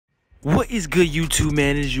What is good, YouTube,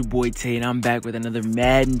 man? It's your boy Tay, and I'm back with another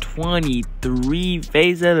Madden 23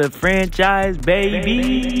 face of the franchise,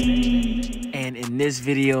 baby. And in this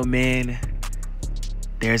video, man,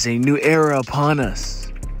 there's a new era upon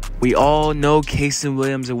us. We all know Casey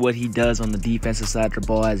Williams and what he does on the defensive side of the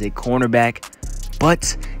ball as a cornerback,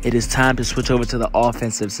 but it is time to switch over to the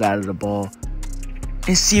offensive side of the ball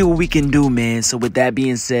and see what we can do, man. So with that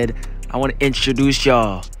being said, I want to introduce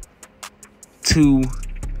y'all to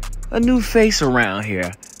a new face around here.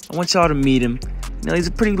 I want y'all to meet him. You know, he's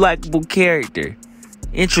a pretty likable character.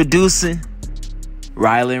 Introducing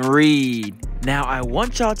Rylan Reed. Now, I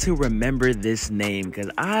want y'all to remember this name because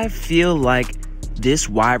I feel like this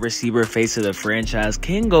wide receiver face of the franchise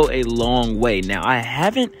can go a long way. Now, I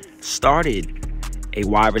haven't started a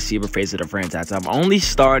wide receiver face of the franchise. I've only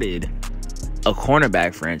started a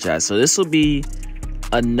cornerback franchise. So this will be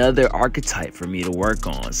another archetype for me to work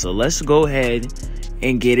on. So let's go ahead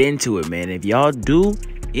and get into it, man. If y'all do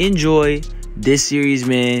enjoy this series,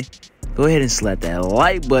 man, go ahead and slap that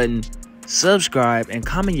like button, subscribe, and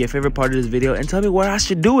comment your favorite part of this video and tell me what I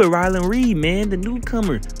should do with Rylan Reed, man, the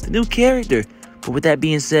newcomer, the new character. But with that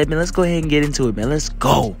being said, man, let's go ahead and get into it, man. Let's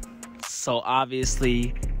go. So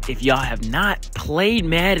obviously, if y'all have not played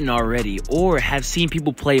Madden already or have seen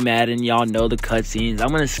people play Madden, y'all know the cutscenes. I'm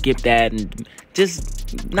going to skip that and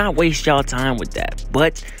just not waste y'all time with that.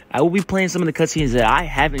 But I will be playing some of the cutscenes that I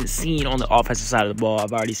haven't seen on the offensive side of the ball.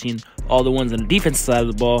 I've already seen all the ones on the defensive side of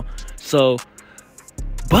the ball. So,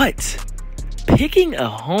 but picking a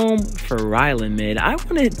home for Rylan, man, I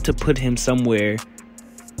wanted to put him somewhere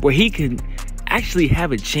where he could actually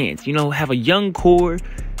have a chance. You know, have a young core,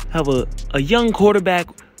 have a young quarterback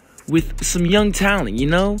with some young talent, you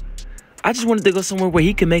know? I just wanted to go somewhere where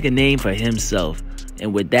he can make a name for himself.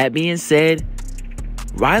 And with that being said,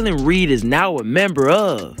 Rylan Reed is now a member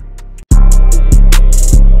of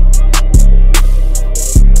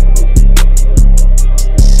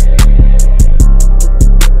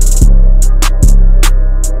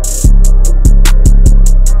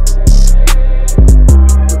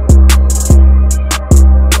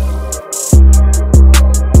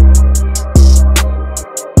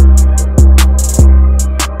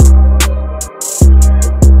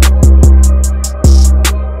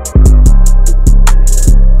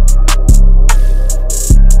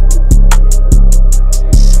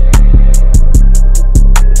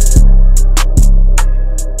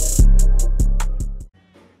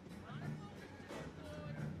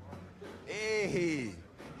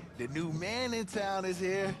the new man in town is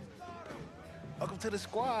here. Welcome to the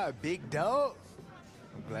squad, big dog.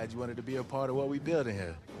 I'm glad you wanted to be a part of what we building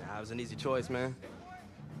here. Nah, it was an easy choice, man.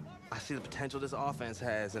 I see the potential this offense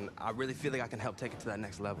has, and I really feel like I can help take it to that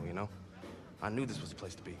next level, you know? I knew this was the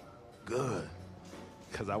place to be. Good,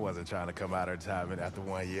 because I wasn't trying to come out of retirement after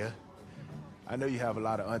 1 year. I know you have a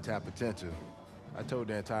lot of untapped potential. I told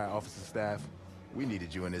the entire office and staff we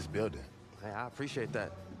needed you in this building. Hey, I appreciate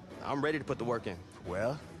that. I'm ready to put the work in.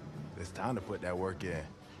 Well, it's time to put that work in.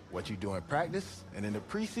 What you do in practice and in the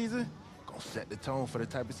preseason gonna set the tone for the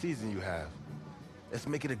type of season you have. Let's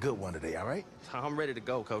make it a good one today, all right? I'm ready to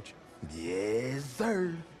go, Coach. Yes,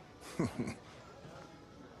 sir.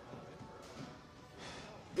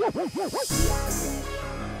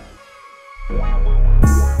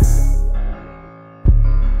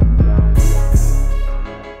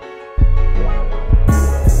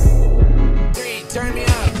 Turn me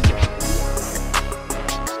up.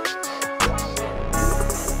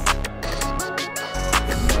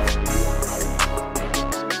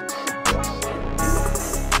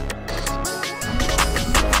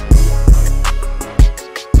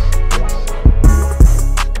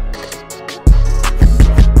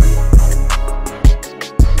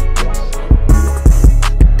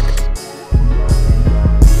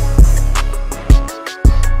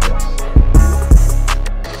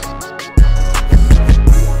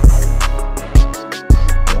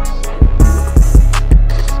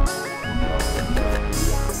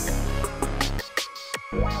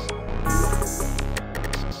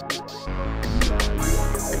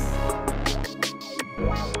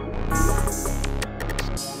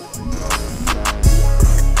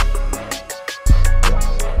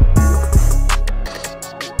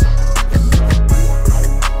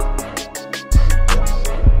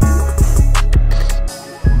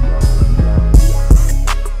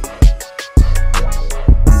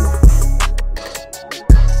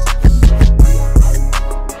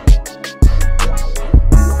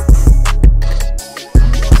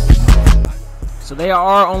 So they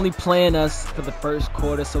are only playing us for the first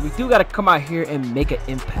quarter, so we do got to come out here and make an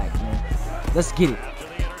impact, man. Let's get it.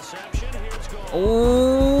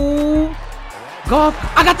 Oh, Golf.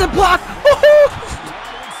 I got the block.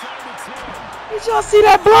 Did y'all see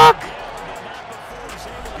that block?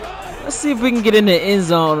 Let's see if we can get in the end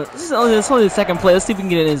zone. It's only the second play. Let's see if we can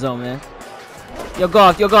get in the end zone, man. Yo,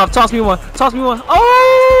 Golf. Toss me one.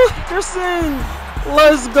 Oh, Henderson.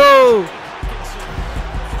 Let's go.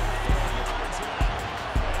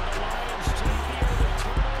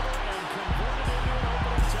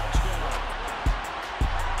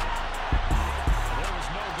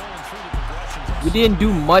 We didn't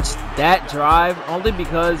do much that drive, only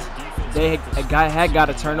because a guy had got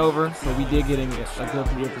a turnover, so we did get in a good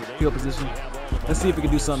field position. Let's see if we can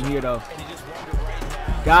do something here, though.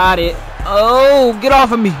 Got it. Oh, get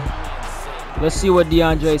off of me. Let's see what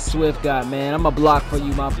DeAndre Swift got, man. I'm going to block for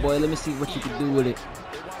you, my boy. Let me see what you can do with it.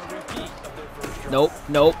 Nope.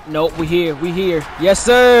 We here. Yes,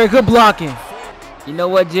 sir. Good blocking. You know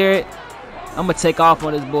what, Jared? I'm going to take off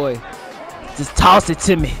on this boy. Just toss it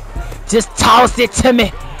to me.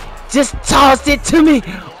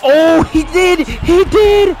 Oh, he did.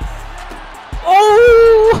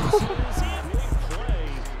 Oh.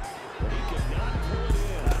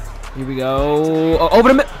 Here we go. Oh, over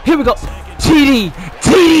the middle. Here we go. TD.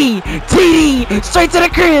 Straight to the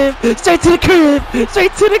crib.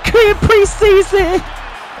 Preseason.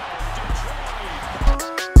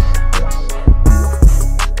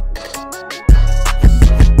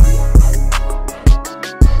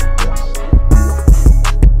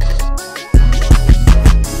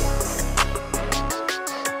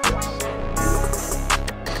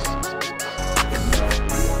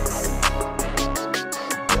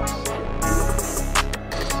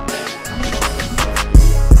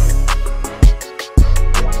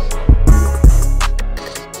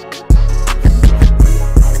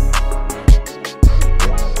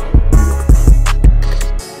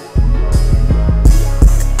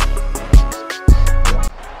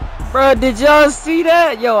 Bro, did y'all see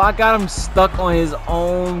that? Yo, I got him stuck on his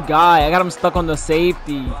own guy. I got him stuck on the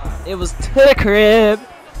safety. It was to the crib.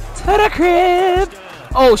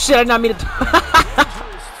 Oh, shit, I did not mean to.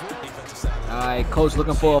 Alright, coach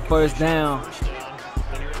looking for a first down.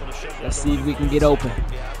 Let's see if we can get open.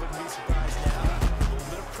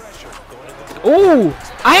 Ooh,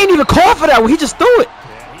 I ain't even called for that one. He just threw it.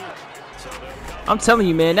 I'm telling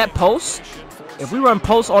you, man, that post, if we run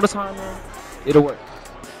post all the time, man, it'll work.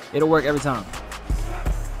 It'll work every time.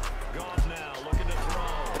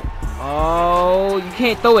 Oh, you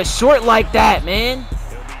can't throw it short like that, man.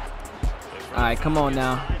 All right, come on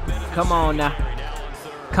now.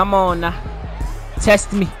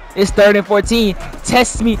 Test me. It's 3rd and 14.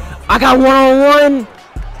 Test me. I got one-on-one.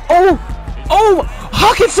 Oh,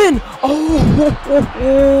 Hawkinson.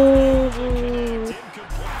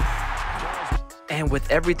 And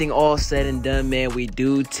with everything all said and done, man, we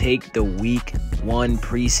do take the week 1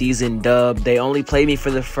 preseason dub. They only played me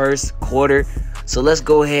for the first quarter, so let's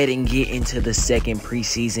go ahead and get into the second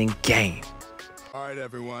preseason game. All right,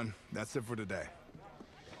 everyone, that's it for today.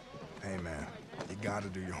 Hey, man, you gotta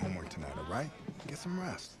do your homework tonight, all right? Get some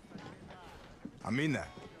rest. I mean that.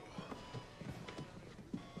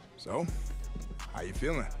 So, how you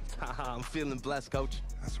feeling? I'm feeling blessed, Coach.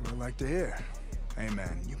 That's what I like to hear. Hey,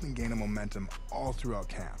 man, you've been gaining momentum all throughout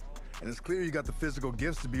camp. And it's clear you got the physical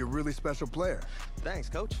gifts to be a really special player. Thanks,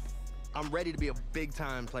 Coach. I'm ready to be a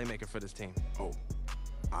big-time playmaker for this team. Oh,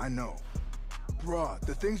 I know. Bruh,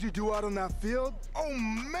 the things you do out on that field, oh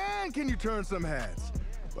man, can you turn some heads.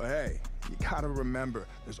 But hey, you gotta remember,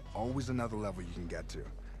 there's always another level you can get to.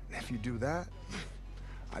 And if you do that,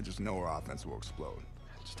 I just know our offense will explode.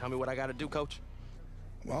 Just tell me what I gotta do, Coach.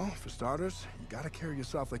 Well, for starters, you gotta carry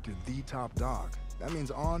yourself like you're the top dog. That means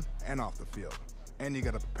on and off the field. And you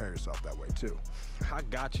gotta prepare yourself that way, too. I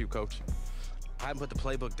got you, Coach. I haven't put the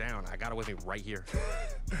playbook down. I got it with me right here.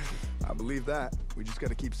 I believe that. We just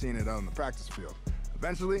gotta keep seeing it on the practice field.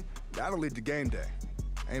 Eventually, that'll lead to game day.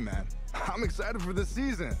 Hey, man, I'm excited for this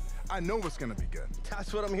season. I know it's gonna be good.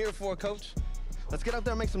 That's what I'm here for, Coach. Let's get out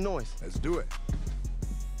there and make some noise. Let's do it.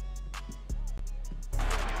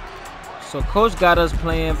 So Coach got us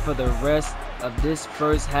playing for the rest of this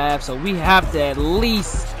first half, so we have to at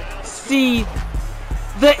least see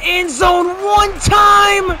the end zone one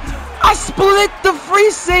time. I split the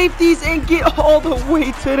free safeties and get all the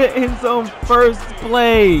way to the end zone first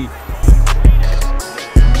play.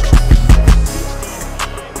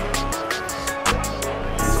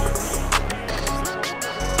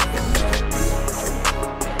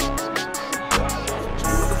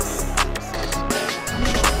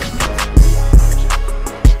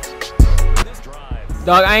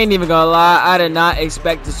 Dog, I ain't even gonna lie. I did not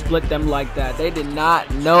expect to split them like that. They did not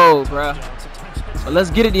know, bruh. But let's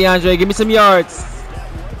get it, DeAndre. Give me some yards.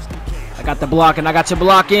 I got the blocking. I got you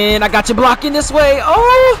blocking. I got you blocking this way.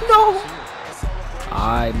 Oh, no. All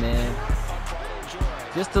right, man.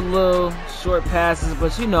 Just a little short passes,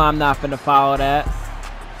 but you know I'm not finna follow that.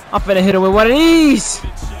 I'm finna hit him with one of these.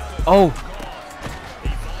 Oh.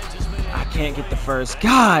 I can't get the first.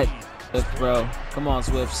 God. Swift, bro. Come on,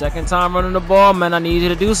 Swift. Second time running the ball, man. I need you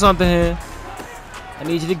to do something here. I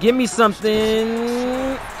need you to give me something.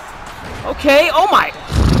 Okay. Oh, my.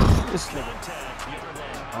 This nigga.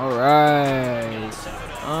 All right.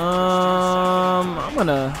 I'm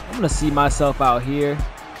gonna see myself out here.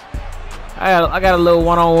 I got a little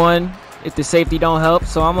one-on-one if the safety don't help,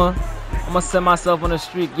 so I'm gonna send myself on a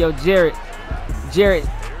streak. Yo, Jared.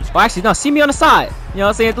 Oh, actually, no. See me on the side. You know what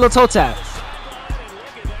I'm saying? A little toe tap.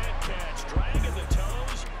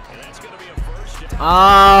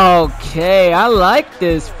 Okay, I like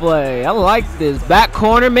this play. I like this. Back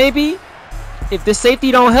corner, maybe? If the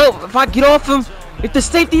safety don't help, if I get off him, if the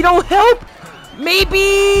safety don't help,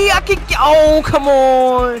 maybe I can get... Oh, come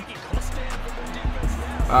on.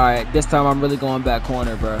 All right, this time I'm really going back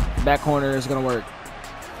corner, bro. Back corner is going to work.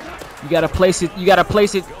 You got to place it. You got to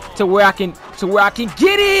place it to where I can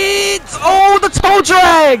get it. Oh, the toe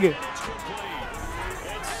drag.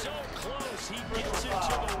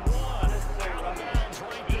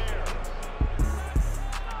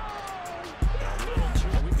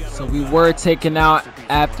 So we were taken out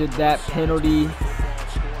after that penalty.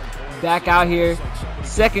 Back out here.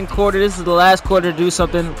 Second quarter. This is the last quarter to do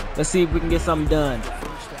something. Let's see if we can get something done.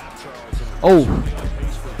 Oh.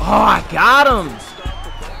 Oh, I got him.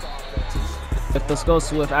 Let's go,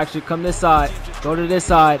 Swift. Actually, come this side. Go to this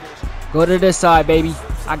side. Go to this side, baby.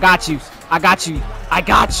 I got you. I got you. I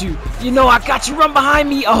got you. You know I got you. Run behind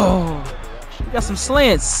me. Oh. You got some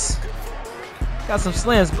slants. Got some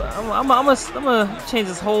slants, but I'm gonna change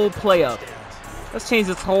this whole play up. Let's change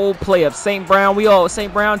this whole play up. St. Brown,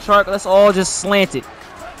 St. Brown, Chark. Let's all just slant it.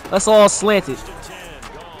 Let's all slant it.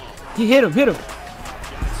 He hit him.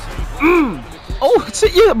 Oh,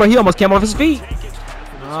 yeah, but he almost came off his feet.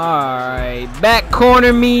 All right, back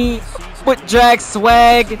corner me. Foot drag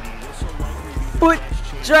swag. Foot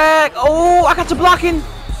drag. Oh, I got you blocking.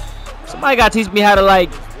 Somebody gotta teach me how to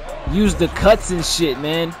like use the cuts and shit,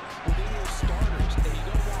 man.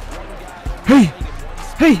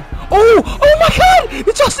 Hey! Oh my God!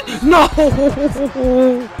 It just no.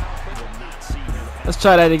 Let's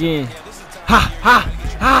try that again.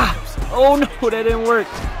 Ha! Oh no, that didn't work.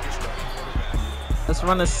 Let's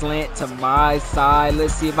run a slant to my side.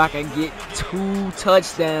 Let's see if I can get 2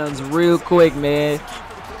 touchdowns real quick, man.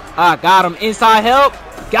 I got him. Inside help.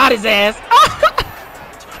 Got his ass.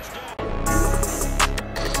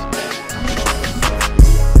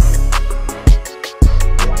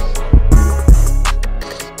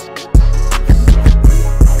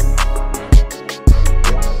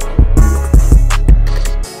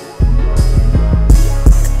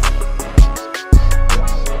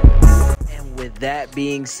 That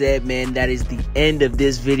being said, man, that is the end of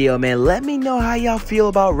this video, man. Let me know how y'all feel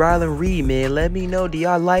about Rylan Reed, man. Let me know. Do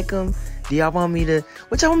y'all like him? Do y'all want me to...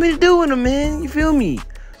 What y'all want me to do with him, man? You feel me?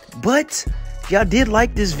 But if y'all did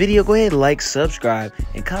like this video, go ahead, like, subscribe,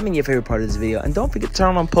 and comment your favorite part of this video. And don't forget to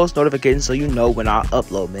turn on post notifications so you know when I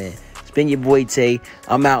upload, man. It's been your boy Tay.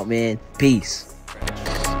 I'm out, man. Peace.